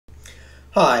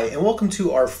Hi, and welcome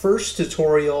to our first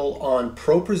tutorial on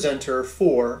ProPresenter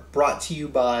 4, brought to you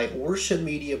by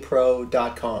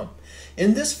worshipmediapro.com.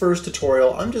 In this first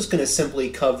tutorial, I'm just going to simply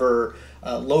cover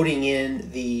loading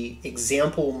in the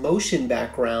example motion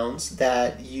backgrounds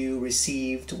that you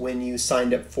received when you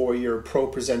signed up for your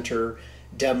ProPresenter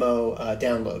demo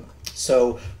download.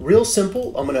 So real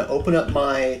simple, I'm going to open up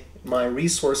my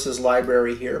resources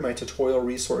library here, my tutorial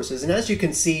resources, and as you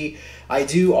can see, I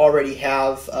do already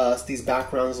have these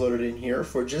backgrounds loaded in here.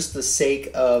 For just the sake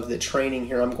of the training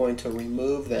here, I'm going to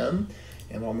remove them,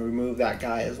 and I'm going to remove that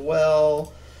guy as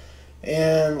well.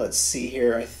 And let's see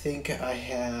here, I think I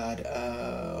had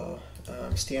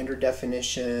standard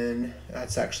definition.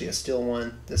 That's actually a still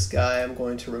one. This guy I'm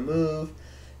going to remove.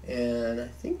 And I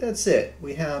think that's it.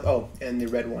 We have, oh, and the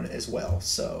red one as well.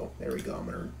 So there we go. I'm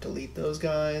going to delete those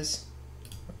guys.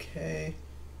 Okay,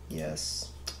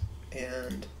 yes,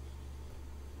 and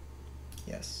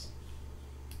yes.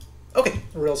 Okay,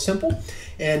 real simple.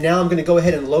 And now I'm going to go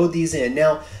ahead and load these in.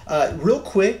 Now, real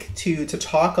quick to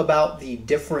talk about the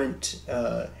different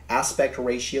aspect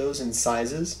ratios and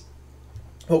sizes.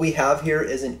 What we have here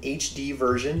is an HD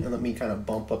version. And let me kind of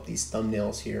bump up these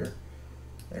thumbnails here.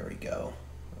 There we go.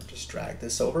 Just drag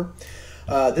this over.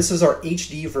 This is our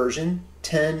HD version,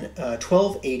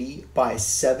 1280 by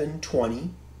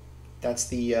 720. That's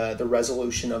the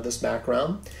resolution of this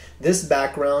background. This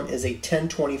background is a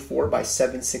 1024 by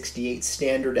 768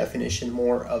 standard definition,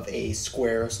 more of a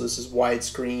square. So this is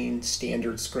widescreen,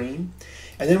 standard screen.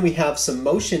 And then we have some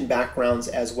motion backgrounds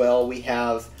as well. We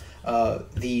have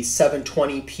the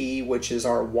 720p, which is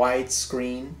our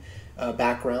widescreen.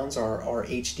 Backgrounds are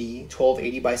HD.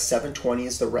 1280 by 720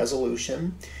 is the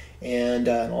resolution, and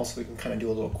also we can kind of do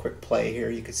a little quick play here.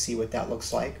 You can see what that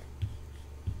looks like.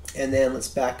 And then let's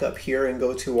back up here and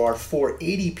go to our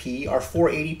 480p. Our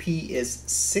 480p is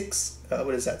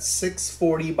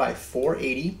 640 by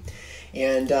 480,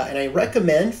 and I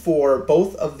recommend for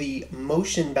both of the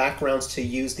motion backgrounds to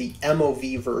use the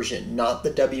MOV version, not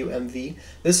the WMV.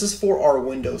 This is for our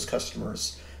Windows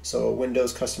customers. So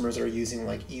Windows customers that are using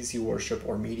like Easy Worship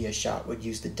or MediaShot would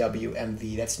use the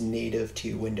WMV. That's native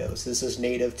to Windows. This is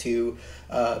native to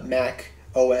Mac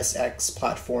OS X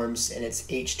platforms, and it's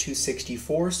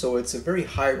H.264, so it's a very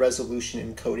high resolution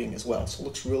encoding as well. So it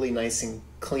looks really nice and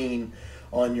clean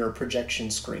on your projection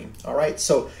screen. All right,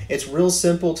 so it's real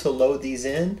simple to load these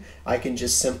in. I can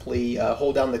just simply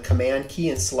hold down the Command key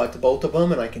and select both of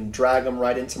them, and I can drag them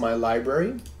right into my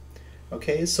library.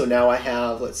 Okay, so now I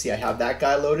have, let's see, I have that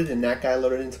guy loaded and that guy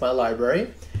loaded into my library.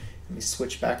 Let me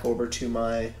switch back over to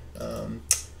my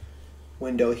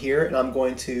window here, and I'm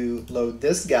going to load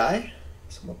this guy.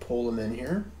 So I'm going to pull him in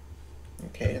here.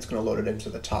 Okay, it's going to load it into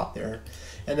the top there.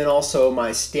 And then also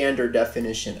my standard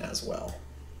definition as well.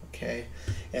 Okay,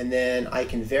 and then I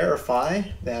can verify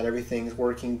that everything's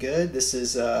working good. This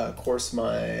is, of course,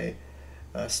 my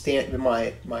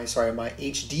my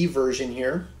HD version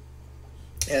here.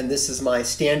 And this is my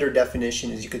standard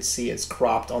definition. As you can see, it's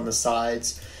cropped on the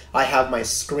sides. I have my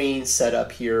screen set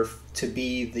up here to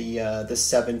be the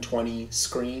 720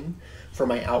 screen for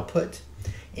my output.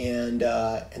 And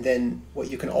then what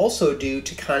you can also do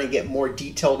to kind of get more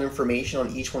detailed information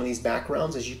on each one of these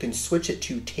backgrounds is you can switch it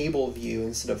to table view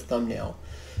instead of thumbnail.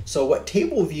 So what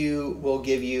table view will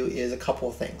give you is a couple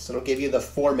of things. It'll give you the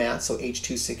format, so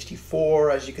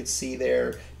H.264, as you can see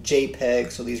there,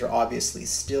 JPEG, so these are obviously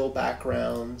still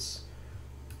backgrounds,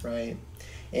 right?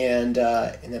 And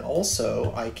then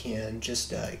also I can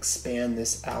just expand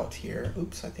this out here.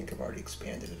 Oops, I think I've already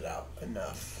expanded it out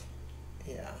enough.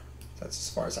 Yeah, that's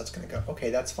as far as that's going to go. Okay,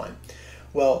 that's fine.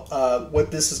 Well, what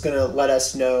this is going to let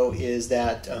us know is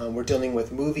that we're dealing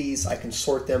with movies. I can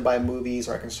sort them by movies,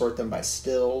 or I can sort them by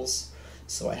stills.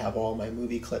 So I have all my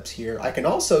movie clips here. I can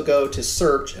also go to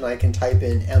search and I can type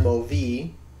in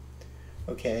MOV.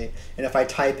 Okay, and if I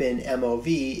type in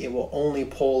MOV, it will only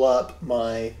pull up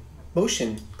my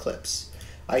motion clips.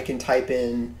 I can type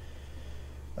in,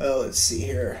 let's see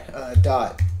here,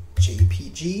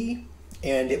 .jpg,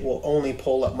 and it will only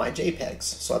pull up my JPEGs.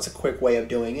 So that's a quick way of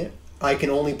doing it. I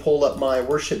can only pull up my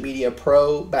Worship Media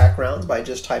Pro backgrounds by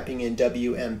just typing in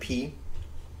WMP,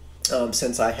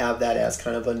 since I have that as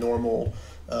kind of a normal,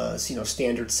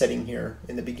 standard setting here.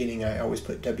 In the beginning, I always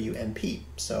put WMP.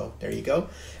 So there you go.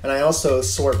 And I also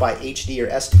sort by HD or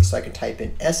SD, so I can type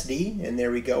in SD, and there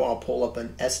we go. I'll pull up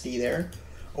an SD there,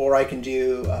 or I can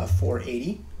do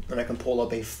 480, and I can pull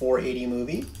up a 480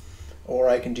 movie, or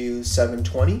I can do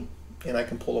 720, and I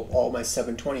can pull up all my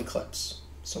 720 clips.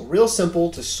 So real simple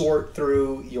to sort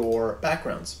through your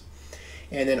backgrounds.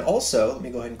 And then also, let me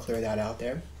go ahead and clear that out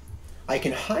there. I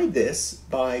can hide this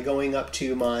by going up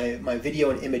to my video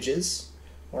and images,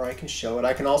 or I can show it.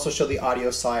 I can also show the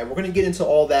audio side. We're going to get into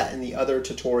all that in the other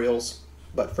tutorials,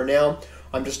 but for now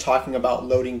I'm just talking about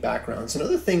loading backgrounds.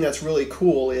 Another thing that's really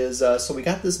cool is, so we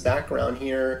got this background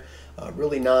here,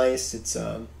 really nice. It's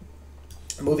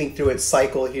moving through its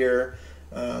cycle here.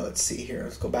 Let's see here,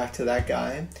 let's go back to that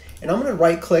guy. And I'm going to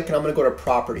right click and I'm going to go to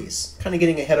properties. Kind of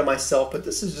getting ahead of myself, but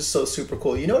this is just so super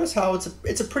cool. You notice how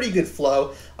it's a pretty good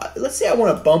flow. Let's say I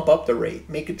want to bump up the rate,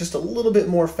 make it just a little bit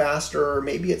more faster, or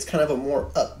maybe it's kind of a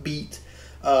more upbeat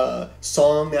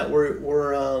song that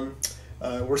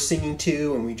we're singing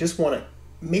to, and we just want to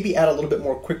maybe add a little bit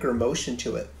more quicker motion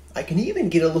to it. I can even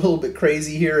get a little bit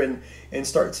crazy here and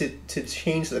start to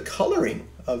change the coloring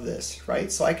of this,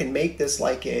 right? So I can make this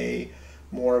like a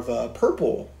more of a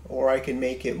purple, or I can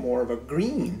make it more of a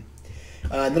green,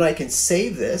 and then I can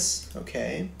save this.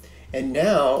 Okay, and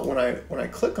now when I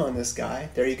click on this guy,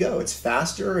 there you go, it's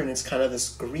faster and it's kind of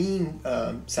this green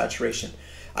saturation.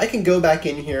 I can go back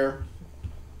in here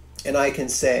and I can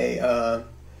say oh,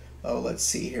 let's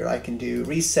see here, I can do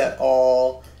reset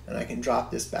all, and I can drop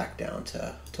this back down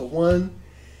to 1,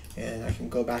 and I can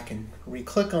go back and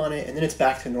re-click on it, and then it's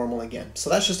back to normal again. So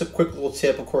that's just a quick little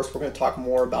tip. Of course, we're going to talk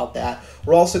more about that.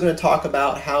 We're also going to talk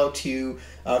about how to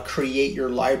create your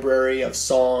library of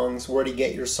songs, where to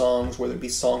get your songs, whether it be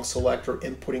Song Select or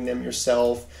inputting them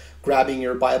yourself, grabbing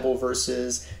your Bible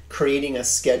verses, creating a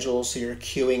schedule so you're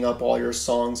queuing up all your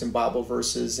songs and Bible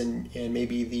verses, and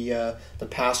maybe the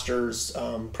pastor's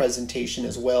presentation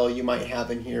as well. You might have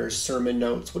in here sermon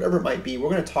notes, whatever it might be. We're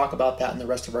going to talk about that in the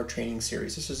rest of our training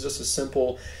series. This is just a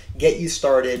simple get you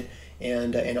started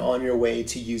and on your way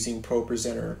to using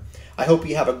ProPresenter. I hope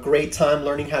you have a great time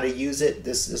learning how to use it.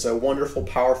 This is a wonderful,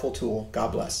 powerful tool.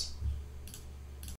 God bless.